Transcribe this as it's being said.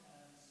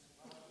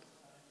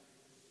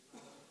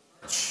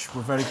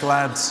We're very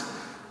glad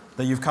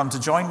that you've come to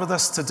join with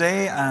us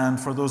today, and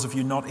for those of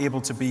you not able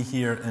to be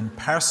here in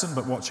person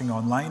but watching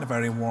online, a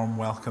very warm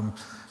welcome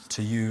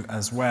to you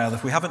as well.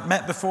 If we haven't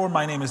met before,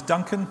 my name is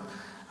Duncan,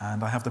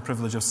 and I have the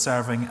privilege of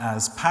serving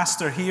as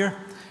pastor here.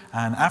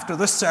 And after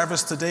this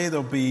service today,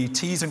 there'll be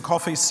teas and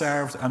coffees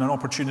served and an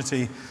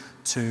opportunity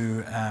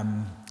to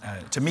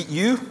meet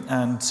you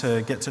and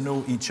to get to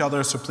know each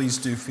other, so please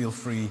do feel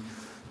free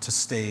to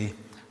stay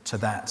to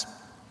that.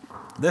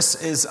 This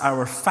is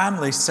our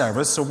family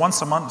service, so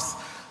once a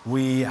month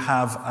we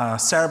have a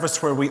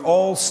service where we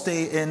all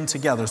stay in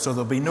together. So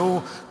there'll be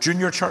no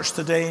junior church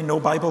today, no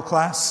Bible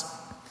class,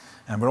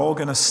 and we're all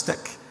going to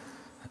stick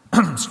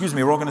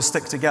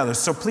together.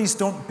 So please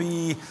don't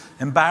be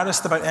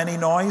embarrassed about any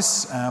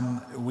noise.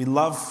 We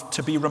love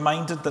to be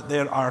reminded that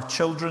there are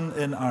children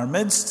in our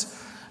midst,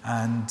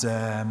 and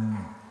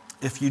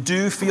if you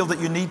do feel that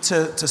you need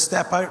to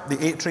step out,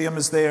 the atrium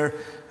is there,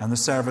 and the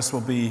service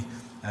will be,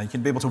 you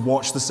can be able to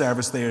watch the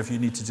service there if you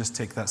need to just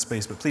take that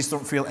space. But please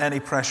don't feel any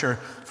pressure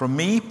from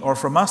me or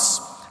from us.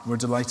 We're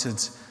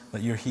delighted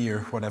that you're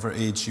here, whatever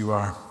age you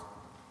are.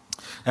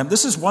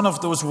 This is one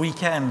of those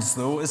weekends,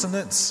 though, isn't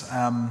it?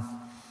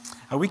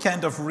 A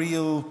weekend of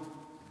real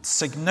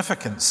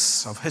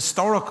significance, of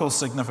historical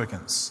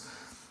significance.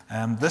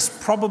 This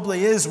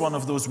probably is one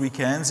of those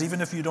weekends, even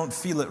if you don't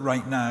feel it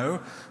right now,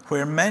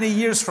 where many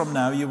years from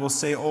now you will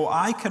say, oh,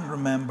 I can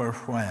remember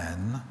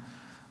when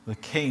the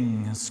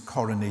king's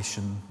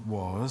coronation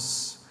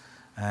was.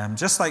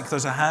 Just like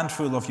there's a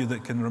handful of you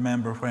that can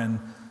remember when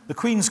the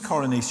queen's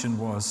coronation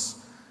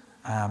was.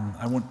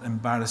 I won't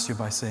embarrass you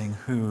by saying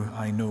who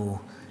I know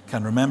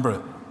can remember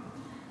it.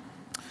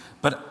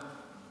 But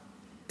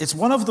it's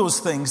one of those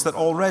things that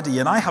already,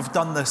 and I have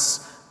done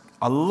this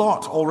a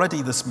lot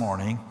already this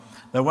morning,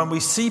 that when we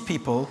see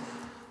people,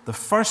 the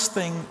first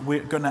thing we're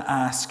going to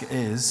ask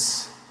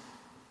is,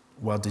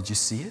 well, did you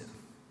see it?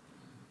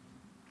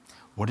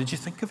 What did you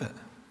think of it?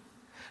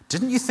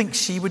 Didn't you think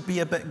she would be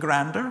a bit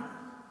grander?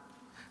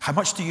 How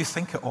much do you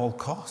think it all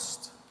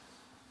cost?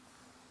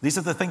 These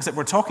are the things that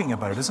we're talking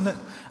about, isn't it?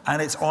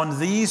 And it's on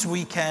these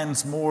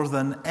weekends more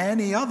than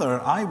any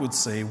other, I would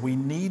say, we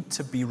need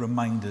to be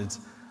reminded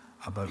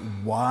about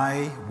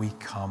why we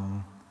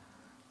come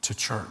to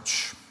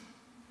church.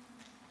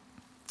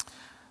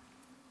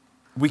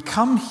 We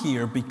come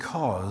here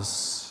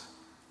because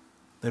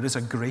there is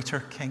a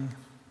greater king.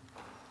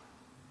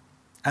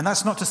 And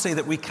that's not to say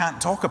that we can't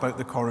talk about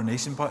the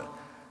coronation, but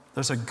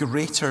there's a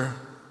greater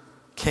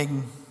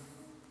king.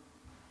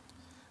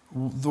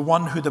 The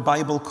one who the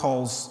Bible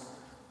calls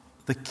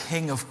the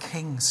King of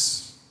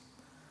Kings.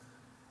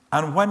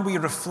 And when we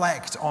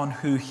reflect on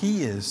who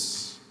he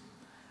is,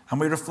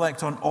 and we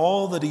reflect on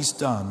all that he's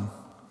done,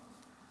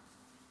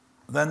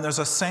 then there's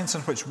a sense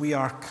in which we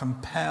are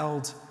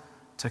compelled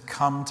to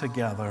come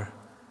together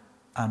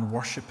and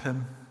worship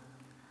him.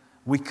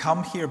 We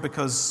come here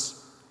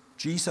because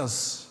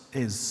Jesus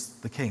is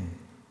the King,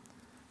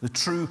 the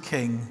true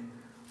King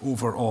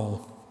over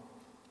all.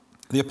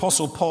 The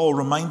Apostle Paul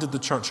reminded the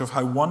church of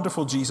how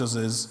wonderful Jesus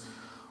is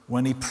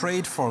when he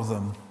prayed for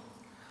them,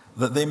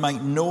 that they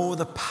might know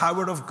the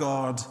power of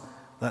God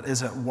that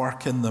is at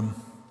work in them.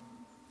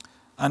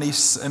 And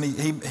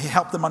he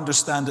helped them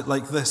understand it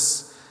like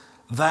this: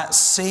 that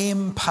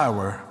same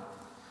power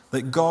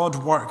that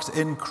God worked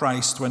in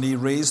Christ when he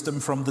raised him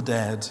from the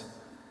dead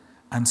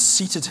and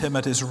seated him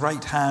at his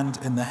right hand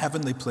in the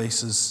heavenly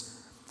places,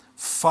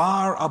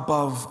 far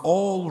above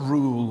all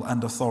rule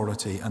and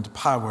authority and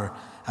power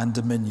and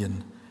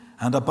dominion,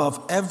 and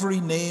above every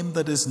name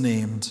that is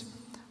named,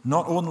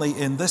 not only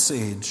in this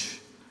age,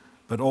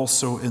 but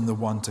also in the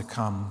one to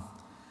come.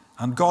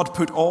 And God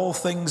put all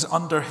things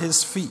under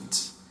his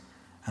feet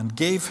and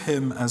gave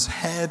him as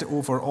head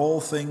over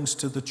all things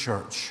to the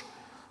church,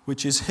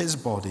 which is his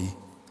body,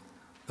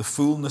 the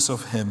fullness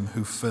of him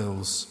who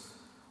fills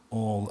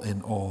all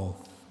in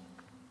all.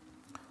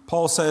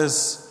 Paul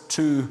says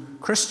to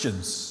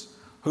Christians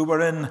who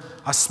were in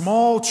a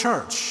small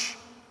church,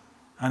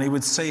 and he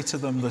would say to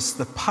them this: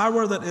 the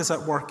power that is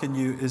at work in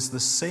you is the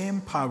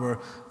same power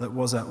that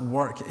was at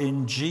work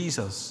in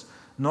Jesus,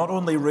 not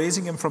only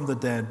raising him from the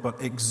dead,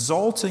 but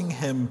exalting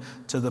him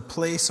to the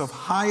place of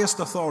highest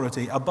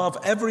authority, above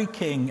every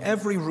king,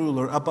 every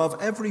ruler,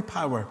 above every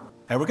power.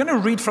 We're going to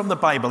read from the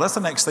Bible. That's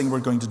the next thing we're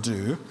going to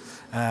do.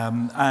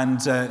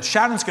 And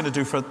Sharon's going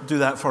to do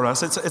that for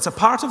us. It's a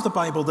part of the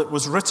Bible that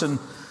was written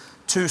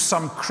to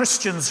some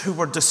Christians who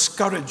were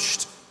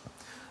discouraged.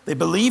 They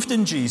believed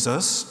in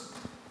Jesus,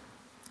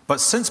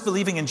 but since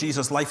believing in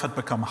Jesus, life had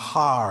become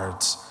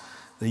hard.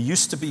 They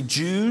used to be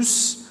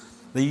Jews.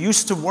 They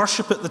used to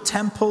worship at the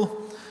temple,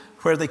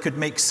 where they could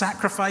make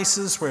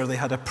sacrifices, where they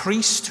had a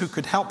priest who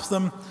could help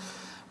them.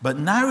 But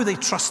now they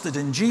trusted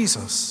in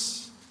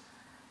Jesus.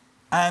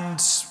 And,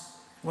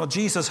 well,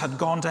 Jesus had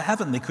gone to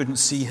heaven. They couldn't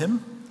see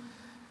him.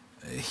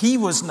 He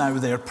was now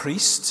their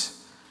priest.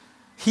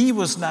 He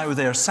was now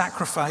their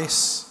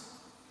sacrifice.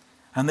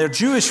 And their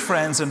Jewish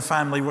friends and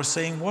family were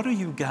saying, what are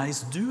you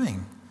guys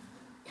doing?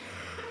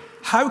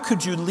 How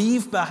could you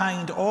leave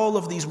behind all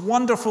of these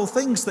wonderful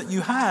things that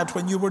you had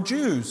when you were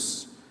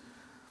Jews?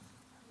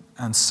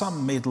 And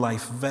some made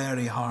life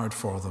very hard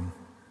for them.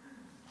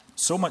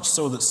 So much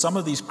so that some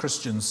of these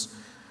Christians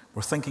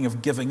were thinking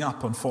of giving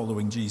up on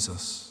following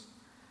Jesus.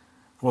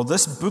 Well,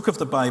 this book of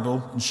the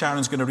Bible, and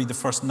Sharon's going to read the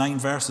first 9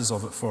 verses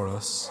of it for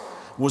us,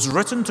 was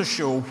written to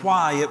show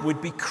why it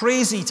would be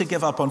crazy to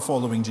give up on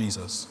following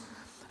Jesus.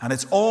 And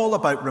it's all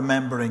about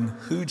remembering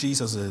who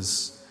Jesus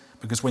is,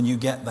 because when you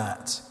get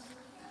that,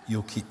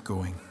 you'll keep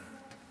going.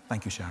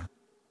 Thank you, Sharon.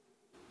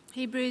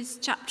 Hebrews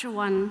chapter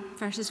 1,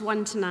 verses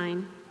 1 to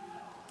 9.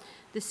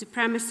 The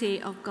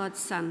supremacy of God's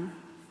Son.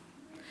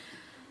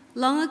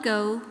 Long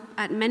ago,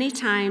 at many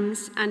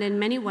times and in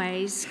many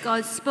ways,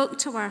 God spoke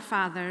to our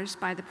fathers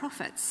by the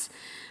prophets.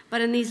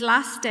 But in these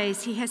last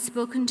days, he has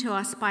spoken to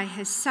us by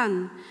his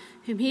Son,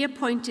 whom he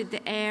appointed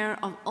the heir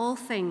of all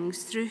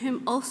things, through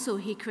whom also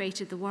he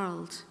created the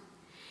world.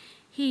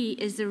 He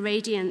is the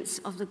radiance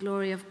of the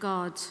glory of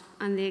God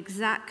and the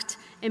exact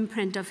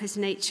imprint of his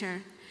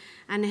nature,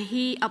 and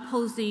he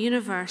upholds the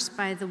universe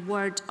by the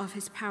word of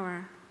his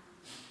power.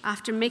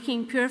 After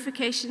making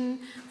purification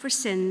for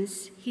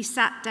sins, he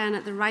sat down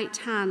at the right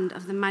hand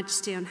of the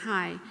Majesty on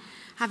high,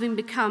 having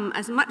become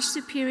as much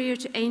superior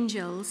to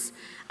angels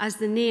as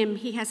the name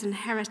he has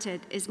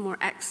inherited is more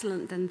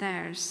excellent than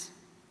theirs.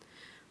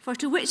 For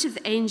to which of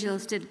the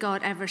angels did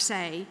God ever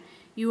say,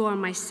 "You are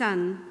my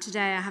son,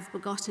 today I have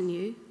begotten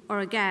you"? Or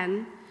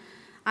again,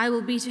 "I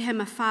will be to him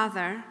a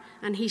father,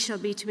 and he shall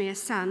be to me a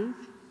son"?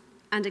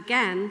 And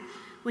again,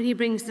 when he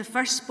brings the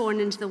firstborn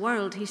into the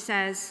world, he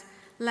says,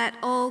 "Let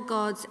all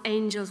God's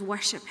angels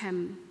worship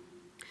him."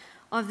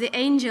 Of the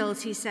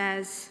angels, he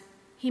says,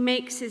 "He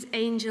makes his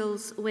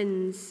angels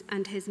winds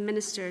and his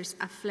ministers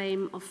a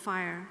flame of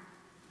fire."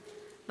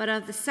 But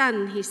of the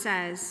Son, he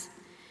says,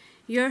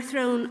 "Your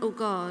throne, O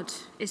God,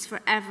 is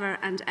forever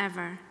and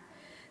ever.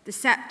 The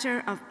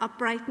scepter of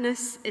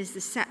uprightness is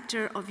the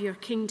scepter of your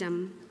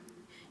kingdom.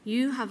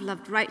 You have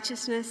loved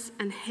righteousness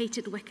and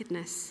hated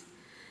wickedness.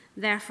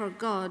 Therefore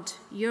God,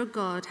 your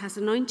God, has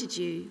anointed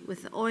you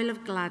with the oil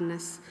of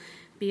gladness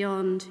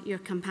beyond your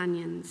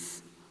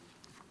companions."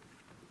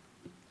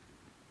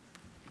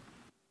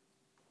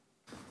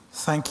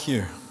 Thank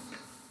you.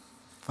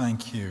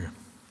 Thank you.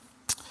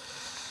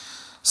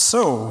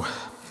 So,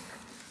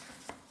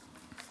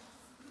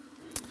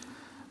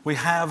 we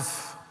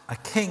have a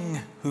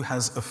king who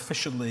has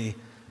officially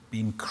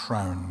been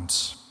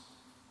crowned.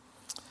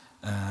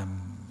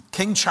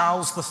 King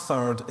Charles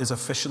III is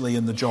officially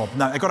in the job.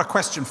 Now, I got a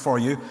question for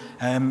you.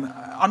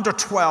 Under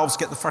 12s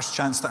get the first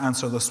chance to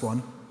answer this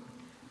one.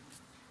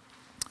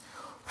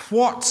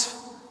 What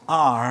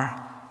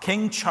are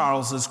King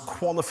Charles's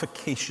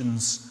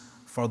qualifications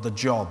for the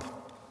job?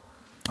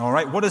 All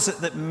right, what is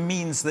it that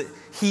means that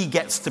he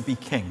gets to be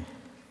king?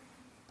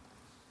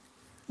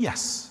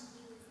 Yes.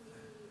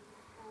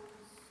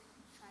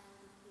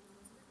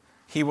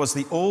 He was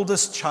the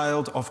oldest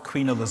child of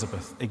Queen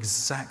Elizabeth.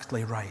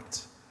 Exactly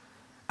right.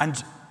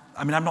 And,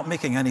 I'm not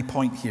making any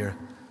point here.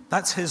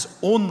 That's his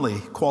only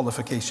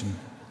qualification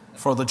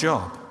for the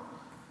job.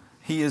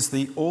 He is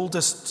the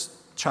oldest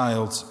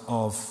child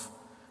of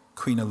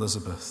Queen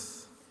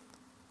Elizabeth.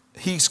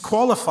 He's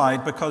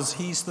qualified because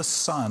he's the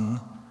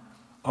son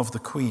of the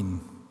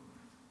Queen.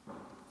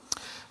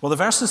 Well, the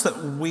verses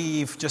that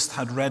we've just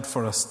had read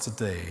for us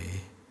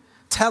today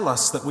tell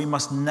us that we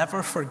must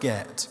never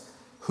forget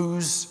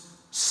whose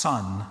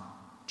son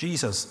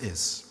Jesus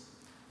is.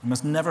 We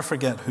must never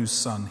forget whose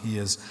son he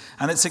is.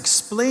 And it's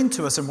explained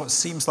to us in what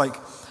seems like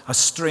a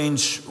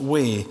strange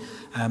way.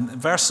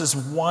 Verses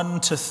 1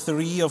 to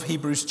 3 of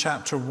Hebrews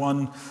chapter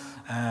 1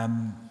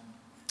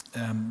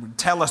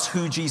 tell us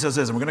who Jesus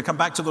is. And we're going to come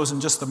back to those in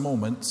just a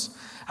moment.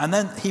 And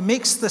then he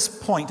makes this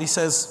point. He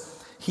says,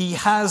 he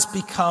has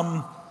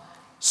become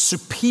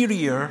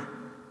superior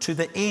to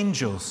the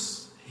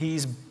angels.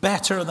 He's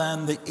better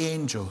than the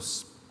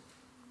angels.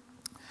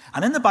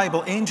 And in the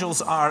Bible,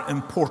 angels are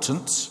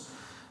important.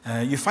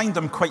 You find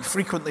them quite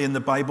frequently in the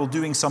Bible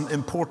doing some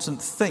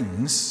important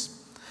things.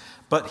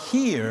 But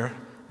here,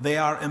 they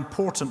are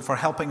important for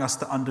helping us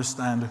to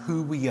understand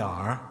who we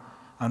are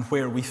and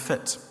where we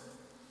fit.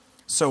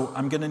 So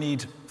I'm going to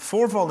need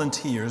 4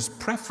 volunteers,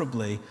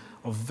 preferably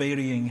of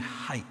varying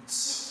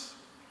heights.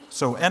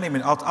 So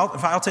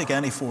I'll take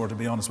any 4, to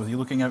be honest with you,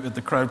 looking out at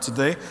the crowd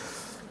today.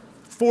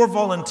 4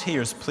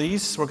 volunteers,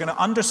 please. We're going to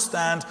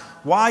understand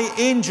why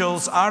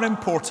angels are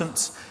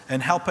important in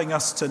helping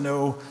us to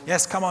know.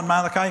 Yes, come on,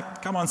 Malachi.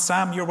 Come on,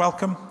 Sam, you're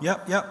welcome.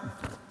 Yep.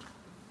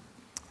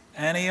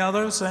 Any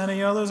others? I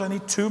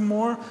need 2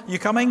 more. You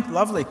coming?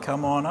 Lovely.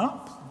 Come on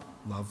up.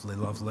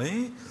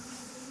 Lovely.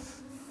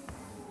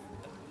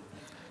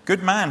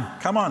 Good man.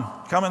 Come on.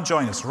 Come and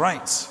join us.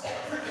 Right.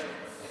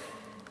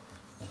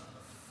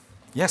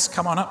 Yes,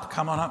 come on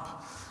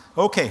up.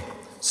 Okay,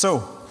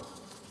 so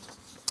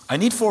I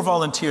need 4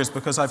 volunteers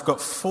because I've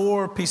got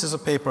 4 pieces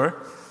of paper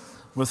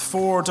with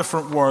 4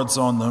 different words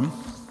on them.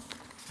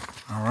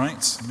 All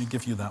right, let me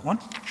give you that one.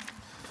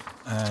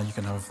 You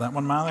can have that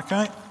one,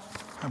 Malachi.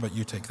 How about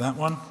you take that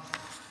one?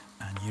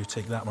 And You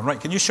take that one. Right,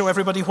 can you show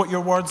everybody what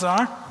your words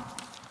are?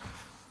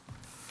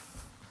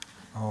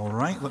 All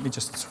right, let me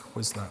just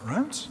whiz that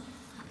round.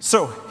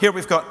 So here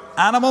we've got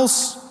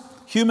animals,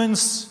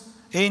 humans,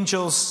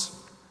 angels,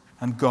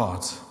 and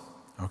God.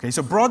 Okay,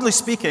 so broadly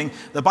speaking,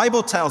 the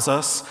Bible tells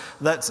us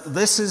that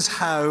this is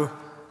how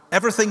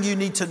everything you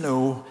need to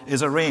know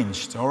is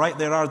arranged. All right,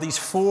 there are these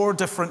 4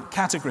 different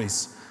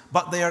categories,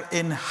 but they are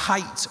in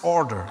height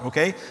order.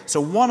 Okay,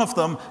 so one of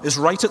them is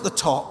right at the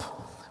top,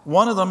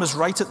 one of them is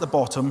right at the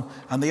bottom,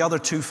 and the other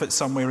 2 fit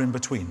somewhere in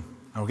between.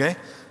 Okay,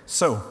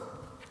 so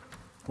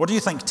what do you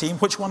think, team?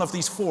 Which one of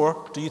these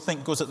 4 do you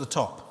think goes at the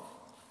top?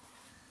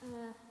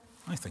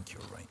 I think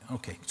you're right.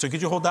 Okay, so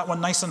could you hold that one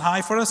nice and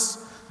high for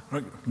us?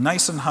 Right.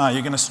 Nice and high.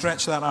 You're going to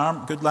stretch that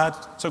arm. Good lad.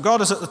 So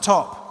God is at the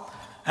top.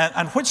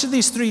 And which of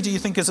these 3 do you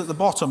think is at the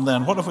bottom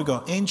then? What have we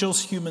got?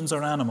 Angels, humans,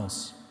 or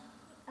animals?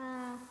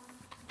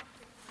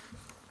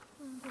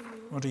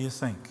 What do you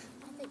think?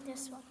 I think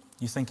this one.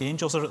 You think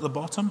angels are at the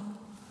bottom?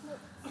 No,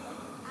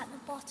 at the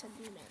bottom,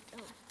 you meant.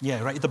 Oh.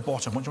 Yeah, right at the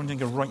bottom. Which one do you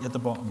think are right at the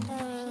bottom?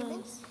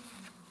 Humans?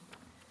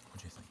 What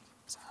do you think?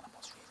 It's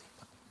animals,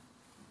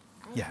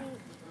 really. Yeah.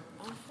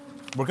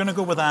 We're going to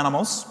go with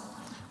animals.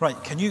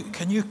 Right, can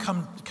you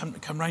come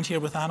round here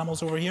with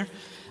animals over here?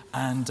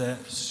 And,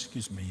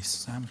 excuse me,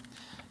 Sam.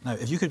 Now,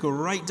 if you could go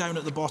right down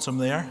at the bottom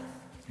there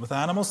with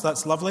animals,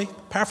 that's lovely.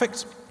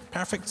 Perfect.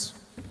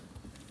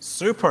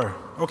 Super.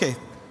 Okay,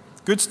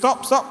 good,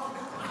 stop.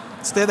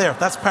 Stay there,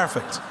 that's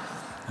perfect.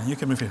 And you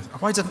can move here.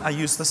 Why didn't I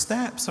use the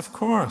steps? Of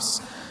course.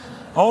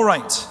 All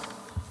right.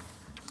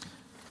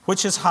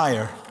 Which is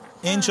higher,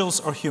 angels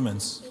or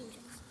humans?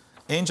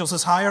 Angels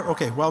is higher?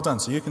 Okay, well done.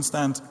 So you can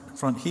stand in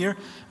front here,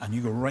 and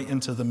you go right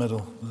into the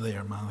middle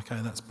there, Malachi.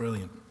 That's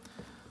brilliant.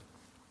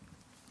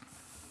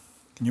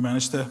 Can you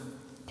manage to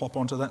pop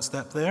onto that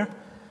step there?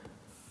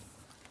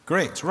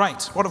 Great.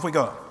 Right, what have we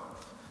got?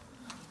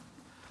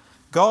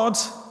 God,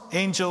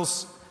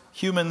 angels,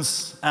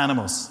 humans,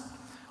 animals.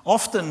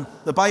 Often,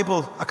 the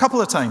Bible, a couple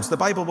of times, the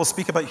Bible will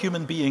speak about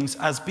human beings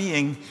as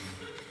being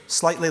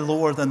slightly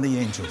lower than the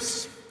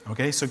angels.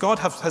 Okay, so God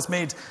has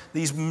made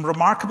these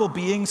remarkable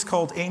beings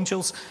called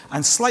angels,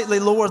 and slightly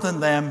lower than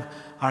them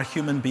are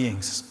human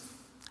beings.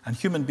 And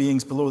human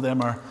beings below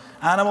them are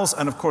animals,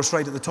 and of course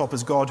right at the top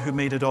is God who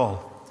made it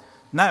all.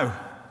 Now,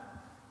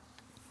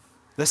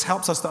 this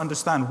helps us to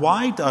understand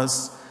why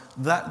does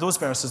those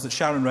verses that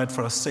Sharon read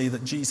for us say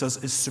that Jesus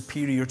is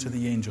superior to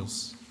the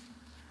angels.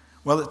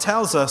 Well, it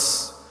tells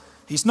us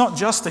he's not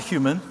just a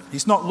human,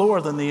 he's not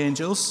lower than the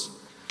angels,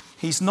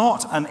 he's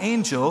not an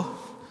angel,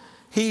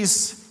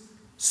 he's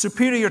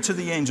superior to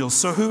the angels.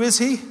 So who is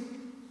he?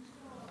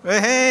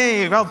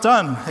 Hey, well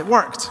done. It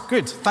worked.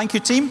 Good. Thank you,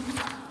 team.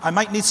 I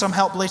might need some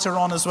help later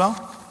on as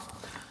well.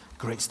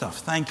 Great stuff.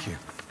 Thank you.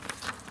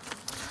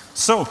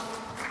 So,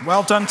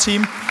 well done,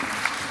 team.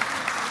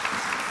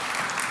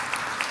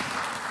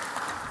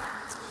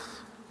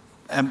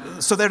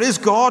 So there is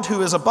God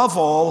who is above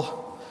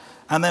all,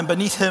 and then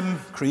beneath him,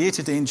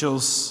 created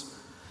angels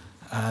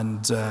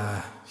and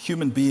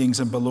human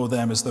beings, and below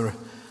them is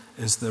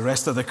the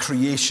rest of the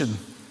creation.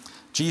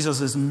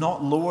 Jesus is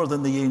not lower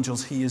than the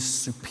angels, he is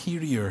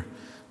superior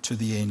to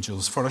the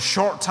angels. For a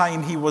short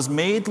time he was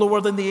made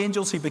lower than the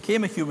angels, he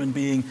became a human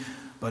being,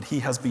 but he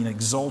has been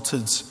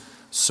exalted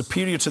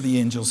superior to the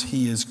angels,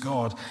 he is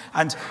God.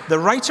 And the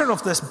writer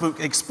of this book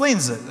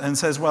explains it and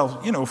says,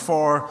 well,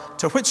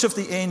 to which of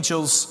the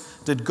angels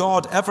did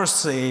God ever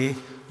say,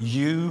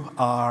 "You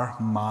are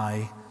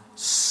my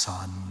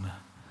son"?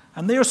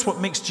 And there's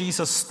what makes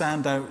Jesus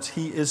stand out.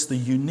 He is the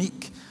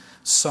unique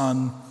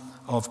Son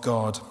of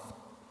God.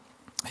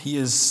 He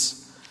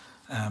is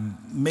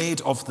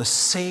made of the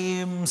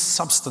same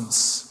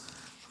substance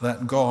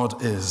that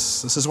God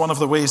is. This is one of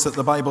the ways that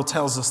the Bible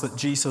tells us that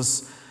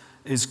Jesus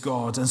is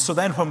God. And so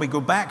then when we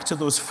go back to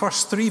those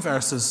first 3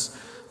 verses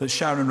that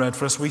Sharon read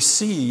for us, we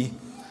see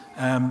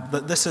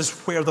that this is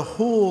where the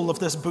whole of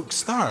this book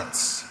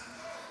starts,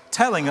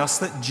 telling us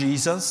that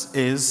Jesus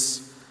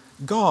is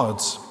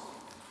God.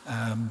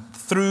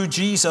 Through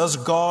Jesus,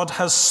 God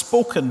has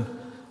spoken,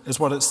 is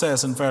what it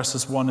says in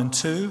verses 1 and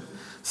 2.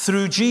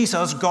 Through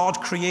Jesus, God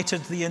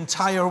created the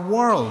entire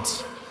world.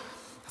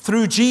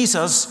 Through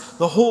Jesus,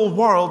 the whole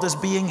world is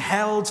being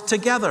held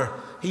together.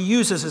 He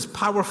uses his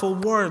powerful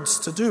words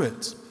to do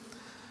it.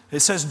 It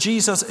says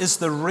Jesus is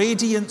the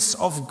radiance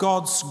of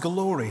God's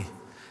glory.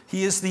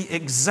 He is the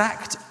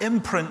exact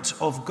imprint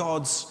of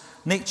God's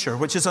nature,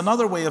 which is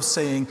another way of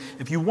saying,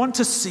 if you want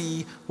to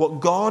see what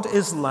God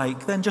is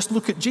like, then just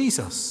look at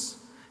Jesus.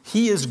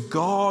 He is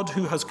God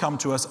who has come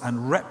to us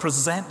and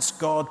represents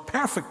God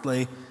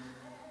perfectly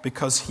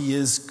because he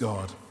is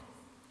God.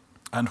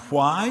 And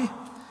why?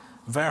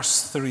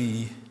 Verse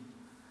 3,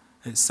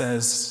 it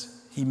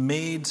says, he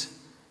made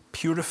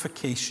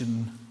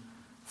purification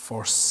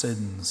for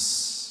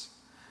sins.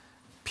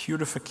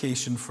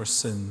 Purification for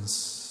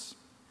sins.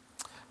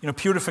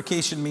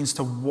 Purification means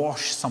to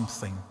wash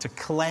something, to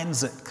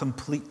cleanse it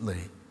completely.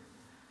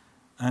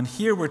 And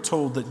here we're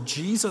told that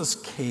Jesus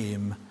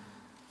came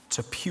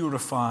to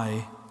purify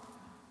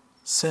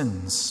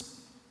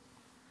sins.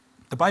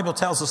 The Bible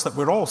tells us that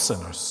we're all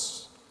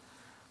sinners.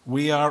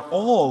 We are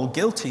all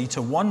guilty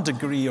to one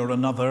degree or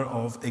another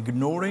of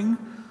ignoring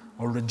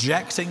or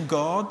rejecting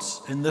God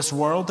in this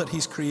world that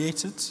he's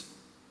created.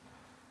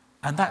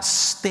 And that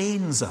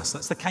stains us.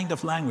 That's the kind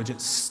of language.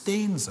 It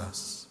stains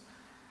us.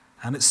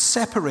 And it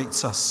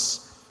separates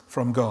us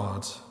from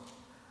God.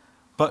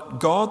 But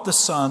God the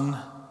Son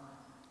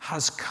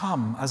has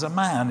come as a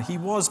man. He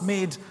was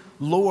made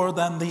lower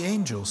than the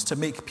angels to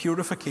make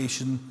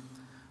purification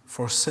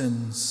for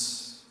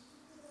sins.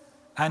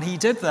 And he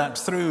did that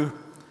through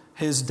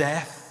his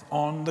death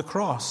on the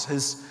cross.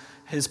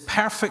 His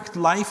perfect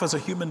life as a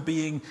human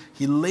being,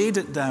 he laid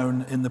it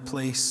down in the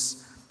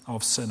place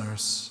of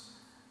sinners.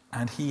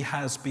 And he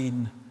has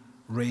been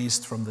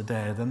raised from the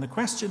dead. And the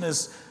question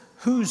is,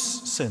 whose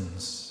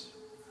sins?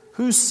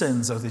 Whose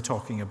sins are they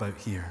talking about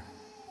here?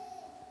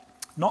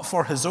 Not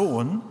for his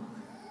own,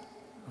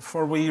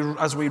 for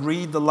as we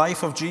read the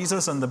life of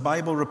Jesus, and the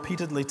Bible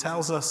repeatedly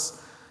tells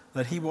us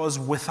that he was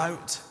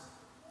without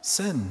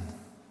sin.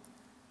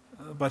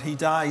 But he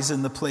dies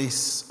in the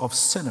place of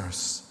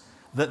sinners,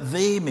 that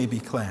they may be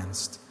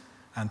cleansed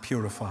and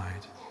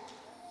purified.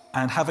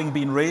 And having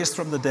been raised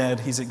from the dead,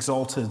 he's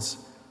exalted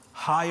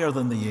higher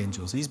than the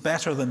angels. He's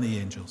better than the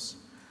angels.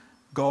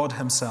 God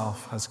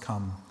himself has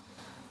come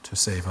to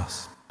save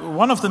us.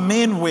 One of the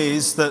main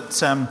ways that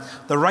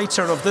the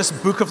writer of this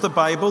book of the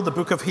Bible, the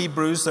book of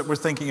Hebrews that we're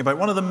thinking about,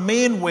 one of the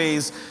main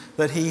ways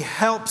that he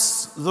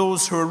helps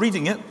those who are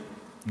reading it,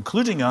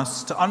 including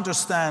us, to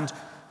understand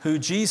who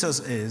Jesus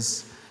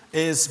is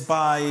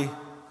by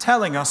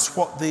telling us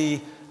what the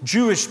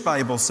Jewish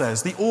Bible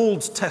says, the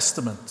Old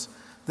Testament,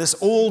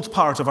 this old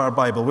part of our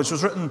Bible, which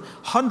was written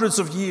hundreds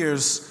of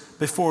years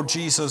before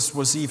Jesus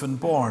was even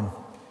born.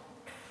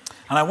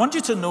 And I want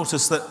you to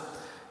notice that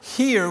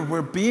here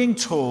we're being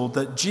told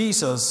that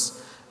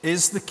Jesus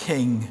is the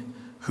King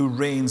who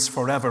reigns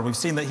forever. We've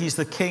seen that he's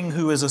the King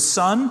who is a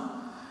son,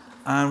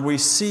 and we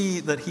see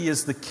that he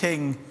is the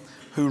King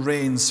who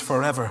reigns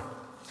forever.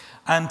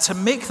 And to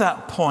make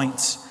that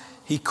point,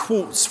 he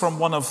quotes from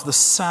one of the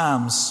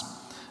Psalms,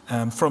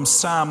 from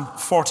Psalm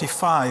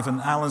 45, and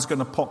Alan's going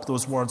to pop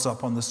those words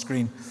up on the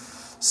screen.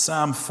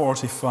 Psalm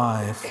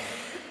 45.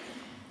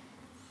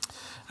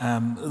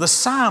 The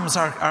Psalms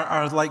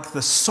are like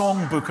the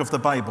songbook of the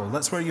Bible.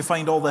 That's where you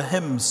find all the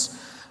hymns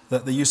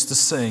that they used to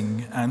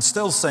sing, and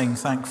still sing,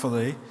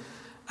 thankfully.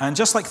 And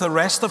just like the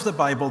rest of the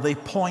Bible, they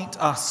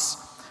point us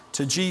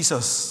to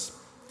Jesus.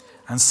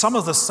 And some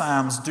of the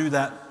Psalms do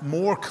that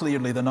more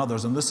clearly than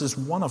others, and this is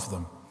one of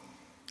them.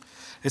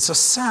 It's a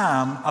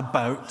psalm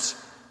about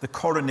the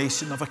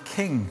coronation of a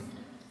king.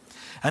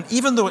 And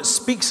even though it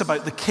speaks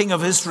about the King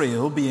of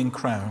Israel being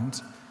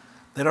crowned,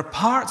 there are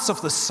parts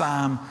of the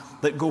psalm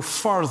that go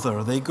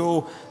further, they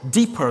go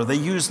deeper, they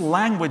use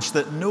language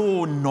that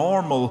no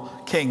normal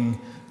king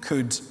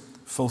could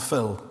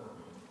fulfill.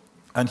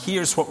 And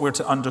here's what we're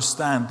to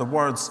understand. The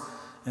words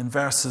in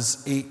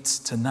verses 8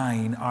 to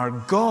 9 are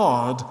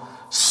God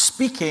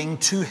speaking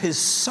to his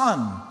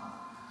Son.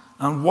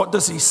 And what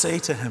does he say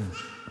to him?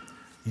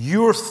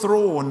 Your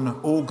throne,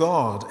 O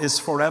God, is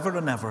forever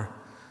and ever.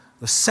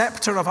 The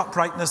scepter of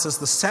uprightness is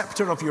the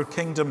scepter of your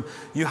kingdom.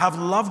 You have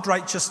loved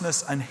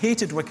righteousness and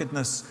hated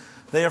wickedness.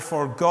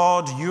 Therefore,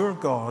 God, your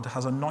God,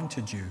 has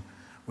anointed you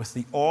with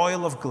the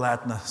oil of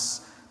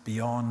gladness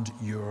beyond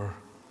your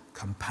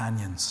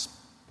companions.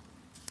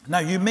 Now,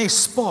 you may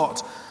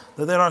spot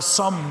that there are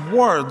some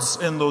words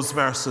in those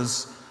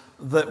verses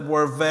that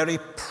were very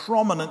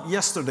prominent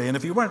yesterday. And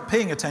if you weren't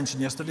paying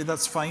attention yesterday,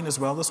 that's fine as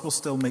well. This will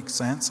still make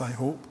sense, I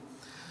hope.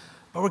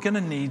 But we're going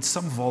to need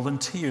some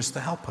volunteers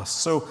to help us.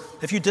 So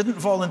if you didn't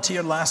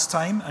volunteer last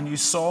time and you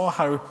saw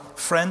how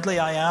friendly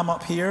I am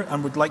up here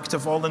and would like to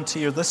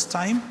volunteer this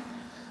time,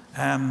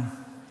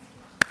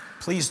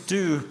 please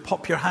do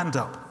pop your hand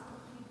up.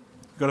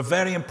 We've got a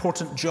very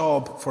important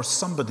job for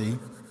somebody.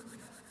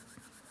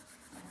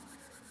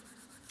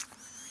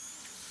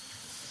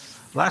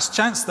 Last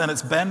chance then,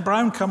 it's Ben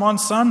Brown. Come on,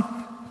 son.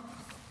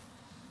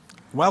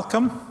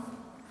 Welcome.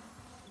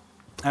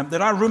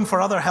 There are room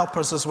for other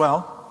helpers as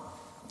well.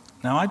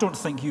 Now, I don't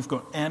think you've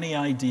got any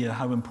idea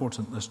how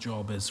important this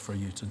job is for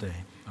you today,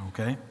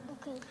 okay?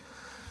 Okay.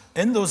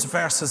 In those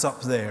verses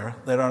up there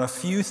are a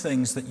few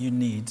things that you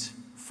need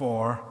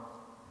for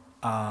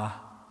a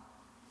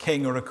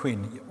king or a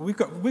queen. We've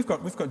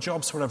got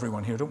jobs for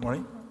everyone here, don't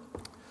worry.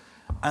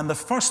 And the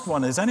first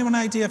one is, anyone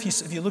idea,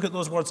 if you look at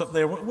those words up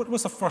there,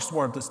 what's the first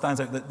word that stands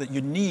out that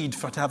you need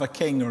to have a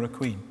king or a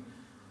queen?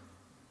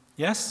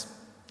 Yes?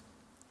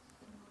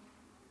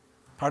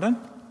 Pardon?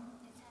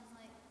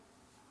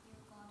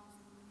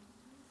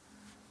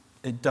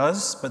 It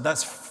does, but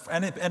that's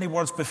any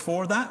words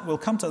before that? We'll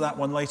come to that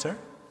one later.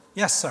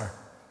 Yes, sir.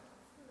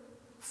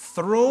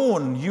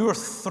 Throne, your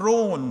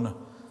throne,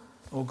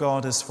 O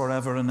God, is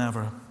forever and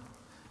ever.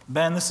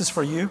 Ben, this is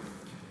for you.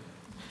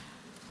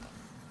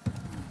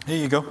 Here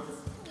you go.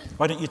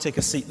 Why don't you take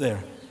a seat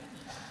there?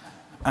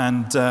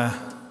 And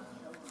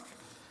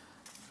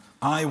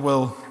I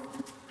will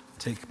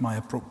take my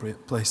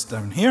appropriate place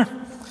down here.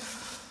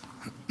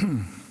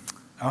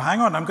 Oh,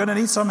 hang on, I'm going to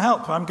need some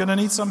help.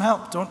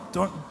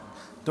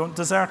 Don't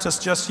desert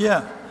us just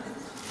yet.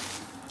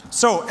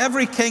 So,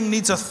 every king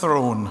needs a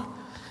throne.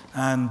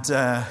 And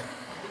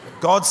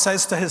God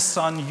says to his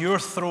son, your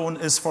throne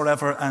is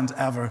forever and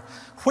ever.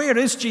 Where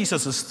is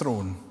Jesus'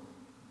 throne?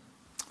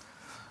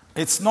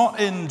 It's not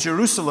in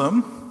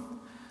Jerusalem.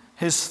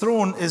 His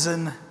throne is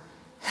in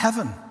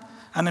heaven.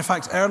 And in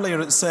fact, earlier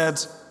it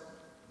said,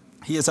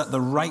 he is at the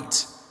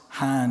right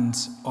hand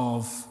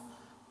of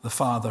the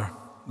Father,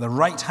 the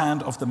right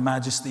hand of the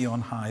Majesty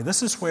on high.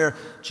 This is where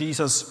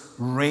Jesus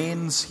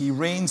reigns. He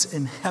reigns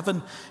in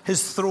heaven.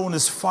 His throne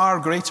is far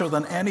greater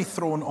than any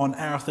throne on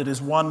earth. It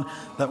is one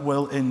that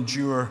will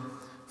endure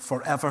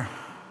forever.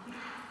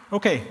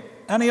 Okay,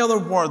 any other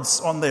words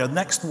on there?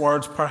 Next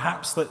word,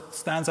 perhaps, that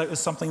stands out as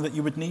something that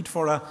you would need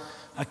for a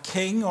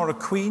king or a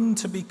queen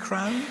to be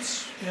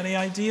crowned? Any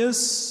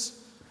ideas?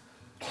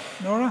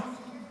 Nora?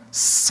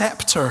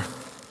 Scepter.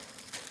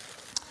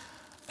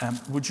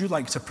 Would you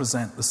like to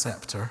present the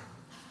scepter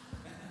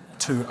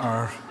to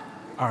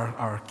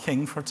our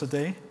king for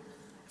today?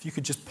 If you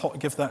could just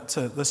give that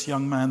to this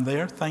young man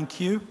there. Thank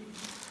you.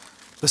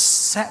 The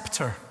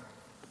scepter.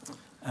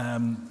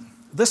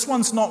 This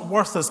one's not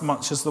worth as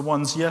much as the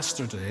ones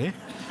yesterday,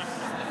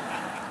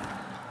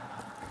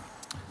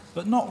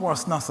 but not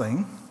worth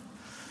nothing.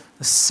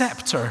 The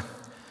scepter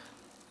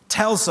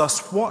tells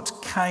us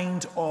what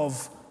kind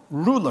of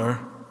ruler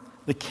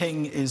the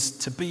king is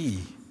to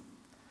be.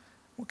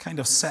 What kind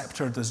of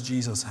scepter does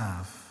Jesus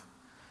have?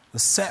 The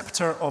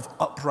scepter of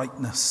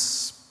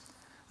uprightness.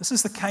 This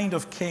is the kind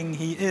of king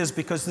he is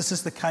because this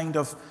is the kind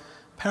of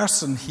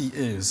person he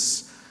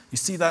is. You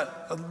see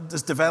that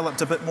is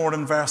developed a bit more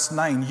in verse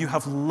 9. You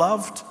have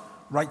loved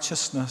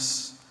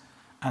righteousness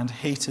and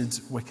hated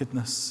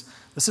wickedness.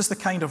 This is the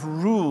kind of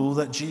rule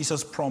that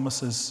Jesus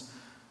promises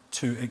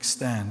to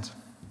extend.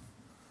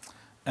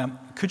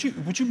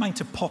 Would you mind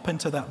to pop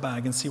into that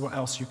bag and see what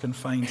else you can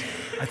find?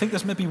 I think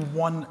there's maybe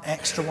one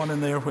extra one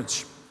in there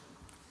which...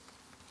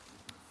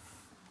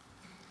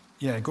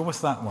 Yeah, go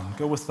with that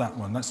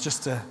one. That's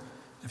just do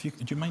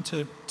you mind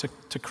to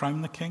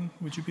crown the king?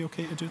 Would you be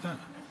okay to do that?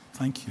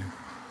 Thank you.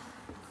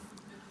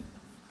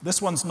 This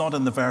one's not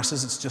in the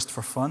verses, it's just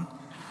for fun.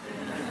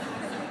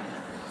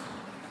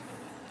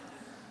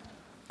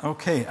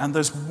 Okay, and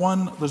there's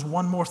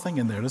one more thing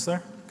in there, is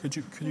there? Could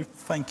you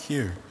thank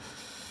you.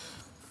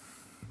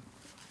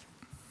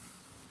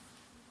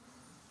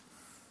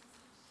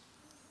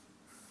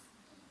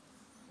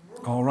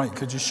 All right,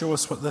 could you show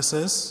us what this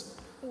is?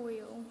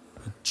 Oil.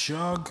 A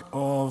jug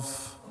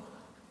of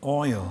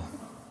oil.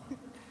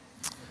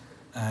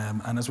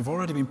 And as we've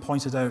already been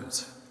pointed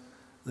out,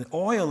 the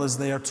oil is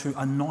there to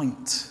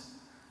anoint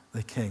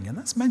the king. And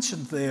that's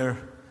mentioned there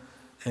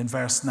in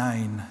verse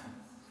 9.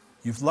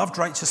 You've loved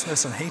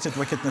righteousness and hated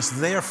wickedness.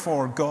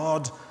 Therefore,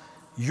 God,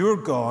 your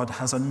God,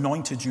 has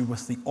anointed you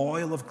with the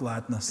oil of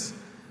gladness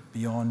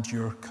beyond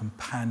your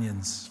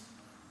companions.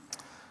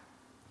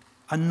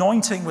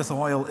 Anointing with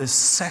oil is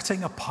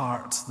setting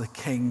apart the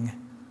king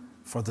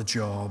for the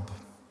job.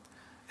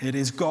 It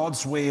is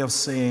God's way of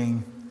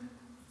saying,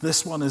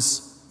 this one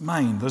is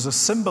mine. There's a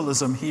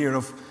symbolism here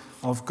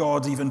of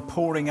God even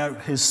pouring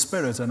out his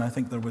Spirit, and I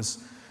think there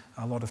was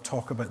a lot of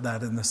talk about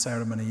that in the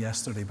ceremony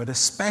yesterday. But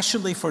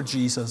especially for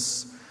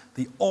Jesus,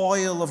 the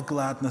oil of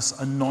gladness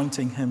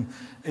anointing him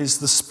is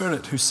the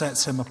Spirit who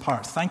sets him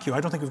apart. Thank you.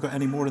 I don't think we've got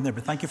any more in there,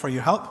 but thank you for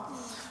your help.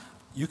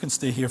 You can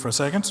stay here for a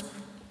second.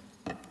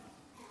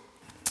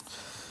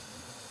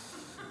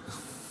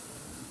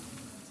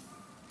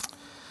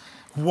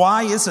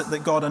 Why is it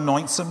that God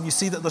anoints him? You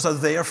see that there's a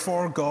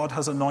therefore God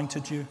has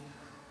anointed you.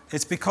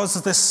 It's because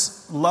of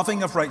this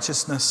loving of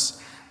righteousness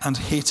and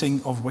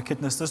hating of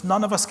wickedness. There's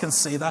none of us can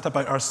say that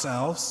about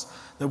ourselves,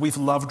 that we've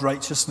loved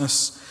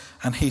righteousness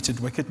and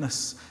hated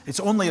wickedness. It's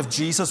only of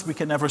Jesus we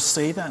can ever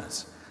say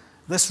that.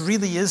 This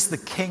really is the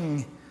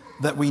king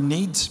that we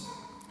need,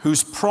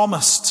 who's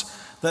promised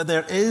that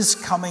there is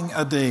coming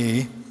a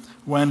day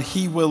when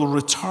he will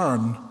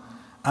return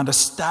and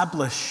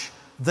establish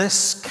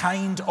this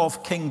kind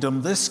of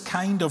kingdom, this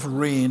kind of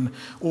reign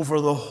over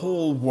the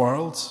whole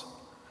world.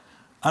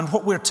 And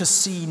what we're to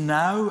see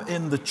now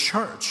in the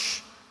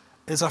church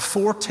is a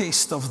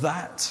foretaste of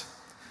that.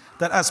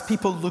 That as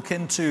people look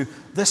into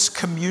this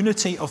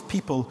community of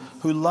people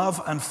who love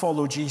and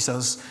follow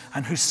Jesus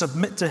and who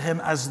submit to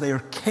him as their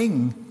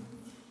king,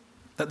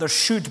 that there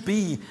should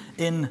be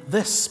in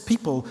this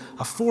people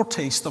a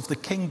foretaste of the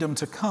kingdom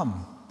to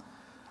come.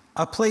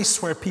 A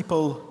place where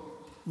people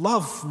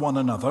love one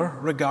another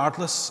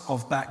regardless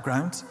of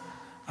background.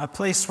 A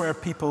place where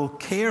people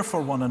care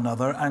for one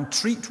another and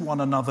treat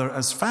one another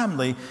as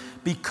family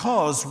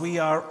because we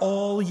are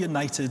all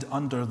united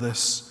under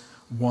this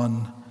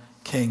one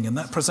king. And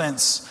that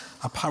presents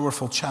a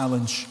powerful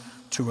challenge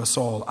to us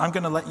all. I'm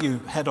going to let you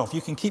head off.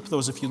 You can keep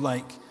those if you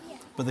like,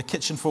 but the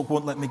kitchen folk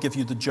won't let me give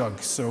you the jug.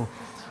 So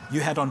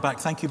you head on back.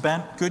 Thank you,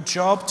 Ben. Good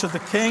job to the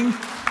king. I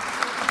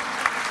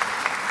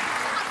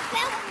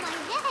fell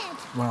on my head.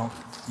 Well,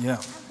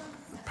 yeah,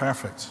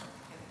 perfect.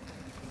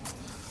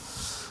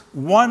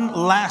 One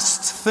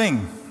last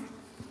thing.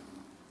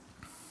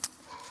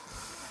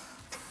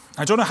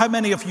 I don't know how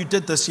many of you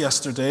did this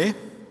yesterday.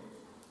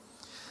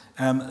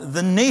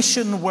 The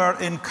nation were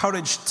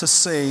encouraged to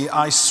say,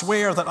 "I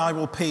swear that I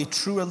will pay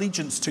true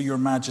allegiance to your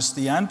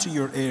majesty and to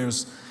your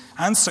heirs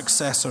and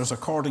successors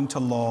according to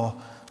law,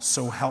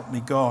 so help me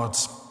God."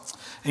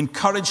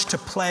 Encouraged to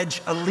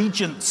pledge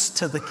allegiance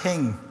to the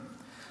king.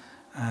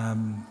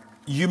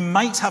 You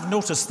might have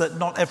noticed that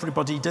not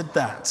everybody did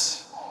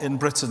that in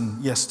Britain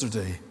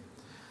yesterday.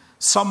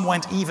 Some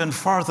went even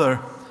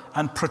further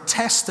and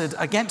protested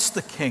against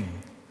the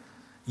king.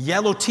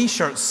 Yellow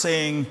t-shirts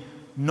saying,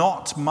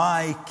 "Not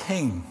my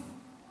king."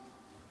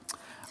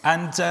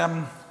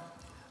 And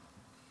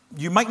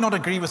you might not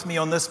agree with me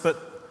on this,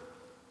 but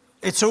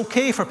it's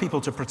okay for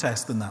people to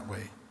protest in that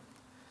way.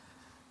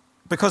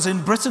 Because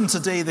in Britain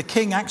today, the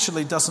king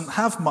actually doesn't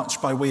have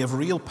much by way of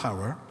real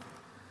power.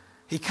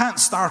 He can't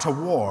start a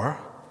war.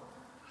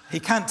 He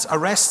can't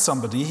arrest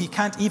somebody. He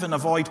can't even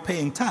avoid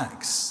paying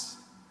tax.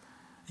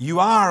 You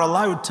are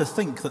allowed to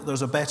think that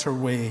there's a better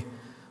way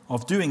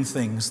of doing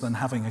things than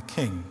having a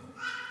king.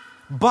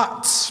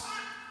 But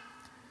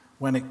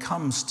when it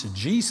comes to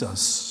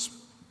Jesus,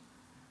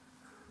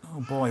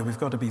 oh boy, we've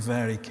got to be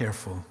very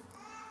careful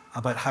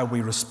about how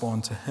we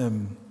respond to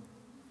him.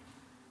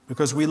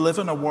 Because we live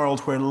in a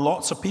world where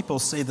lots of people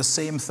say the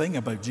same thing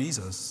about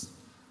Jesus.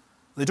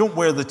 They don't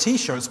wear the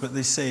t-shirts, but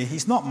they say,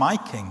 "He's not my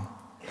king,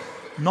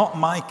 not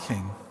my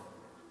king."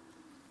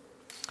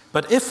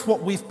 But if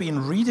what we've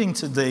been reading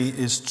today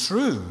is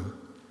true,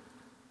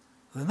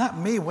 then that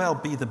may well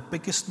be the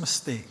biggest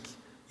mistake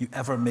you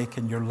ever make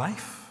in your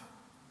life.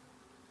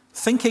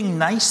 Thinking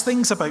nice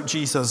things about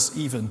Jesus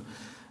even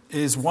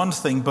is one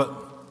thing, but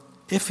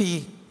if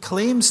he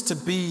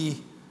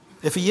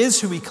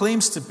is who he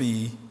claims to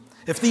be,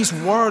 if these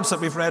words that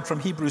we've read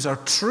from Hebrews are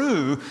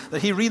true,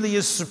 that he really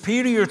is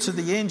superior to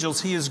the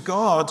angels, he is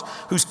God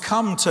who's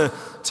come to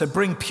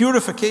bring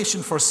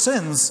purification for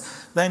sins,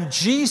 then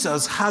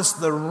Jesus has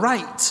the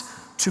right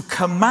to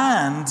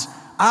command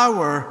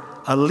our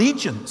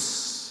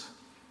allegiance.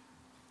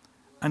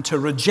 And to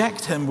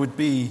reject him would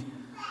be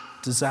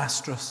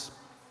disastrous.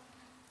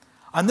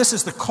 And this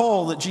is the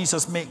call that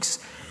Jesus makes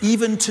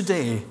even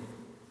today,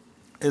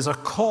 is a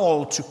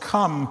call to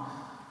come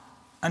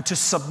and to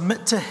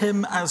submit to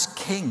him as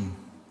king,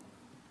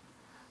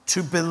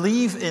 to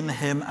believe in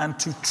him and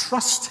to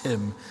trust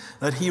him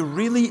that he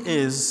really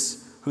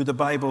is who the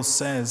Bible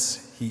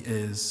says he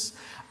is,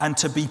 and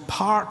to be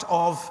part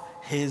of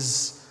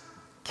his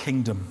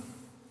kingdom,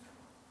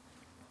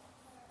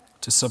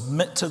 to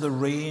submit to the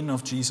reign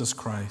of Jesus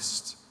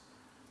Christ,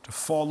 to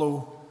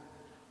follow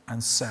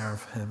and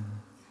serve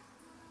him,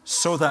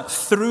 so that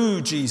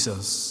through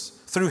Jesus,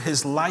 through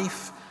his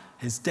life,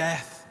 his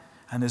death,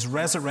 and his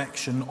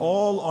resurrection,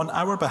 all on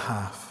our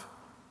behalf,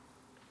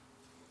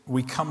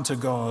 we come to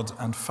God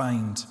and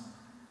find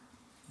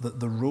that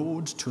the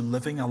road to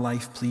living a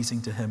life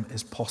pleasing to him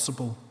is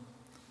possible.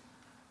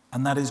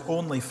 And that is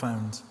only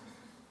found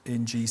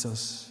in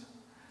Jesus.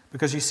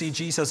 Because you see,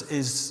 Jesus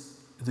is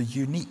the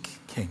unique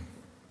king,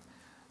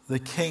 the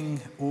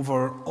king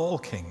over all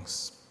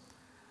kings,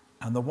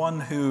 and the one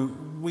who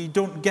we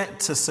don't get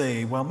to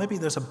say, well, maybe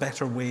there's a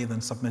better way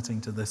than submitting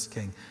to this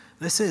king.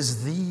 This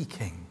is the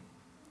king.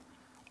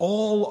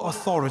 All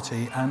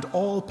authority and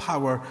all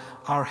power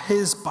are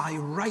his by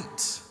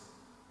right.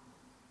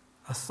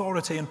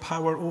 Authority and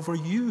power over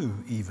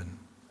you, even.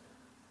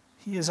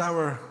 He is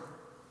our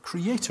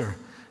creator.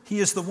 He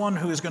is the one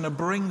who is going to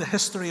bring the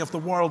history of the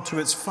world to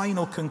its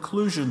final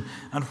conclusion.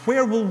 And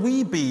where will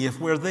we be if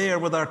we're there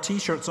with our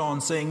t-shirts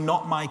on saying,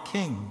 "Not my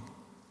king"?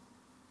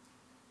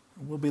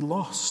 We'll be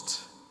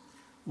lost.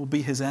 We'll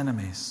be his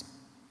enemies.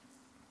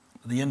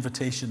 The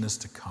invitation is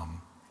to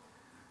come.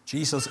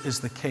 Jesus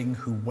is the king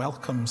who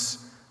welcomes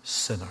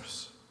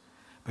sinners,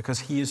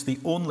 because he is the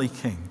only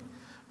king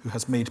who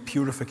has made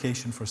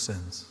purification for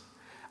sins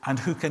and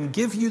who can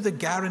give you the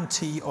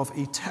guarantee of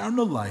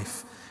eternal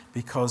life,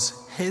 because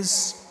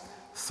his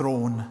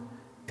throne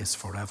is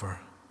forever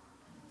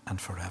and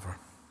forever.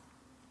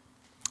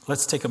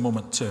 Let's take a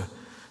moment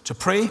to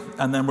pray,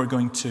 and then we're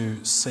going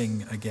to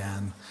sing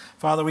again.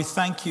 Father, we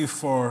thank you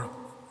for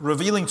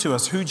revealing to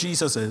us who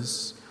Jesus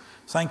is.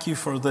 Thank you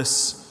for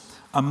this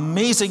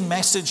amazing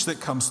message that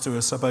comes to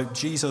us about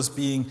Jesus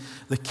being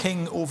the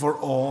king over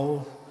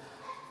all.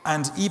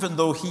 And even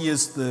though he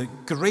is the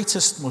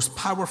greatest, most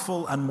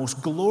powerful, and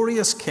most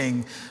glorious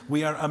king,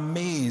 we are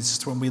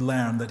amazed when we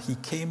learn that he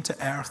came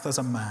to earth as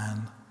a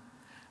man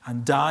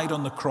and died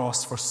on the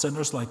cross for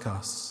sinners like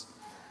us.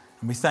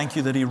 And we thank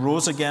you that he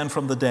rose again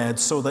from the dead,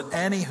 so that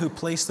any who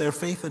place their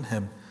faith in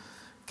him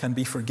can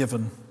be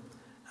forgiven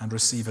and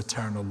receive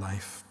eternal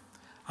life.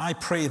 I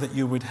pray that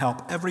you would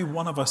help every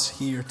one of us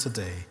here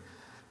today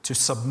to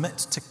submit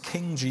to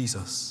King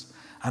Jesus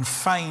and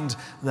find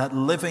that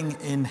living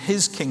in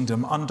his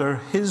kingdom under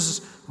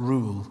his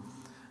rule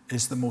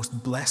is the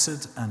most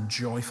blessed and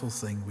joyful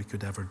thing we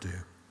could ever do.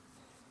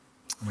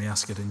 And we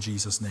ask it in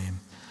Jesus' name.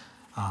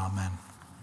 Amen.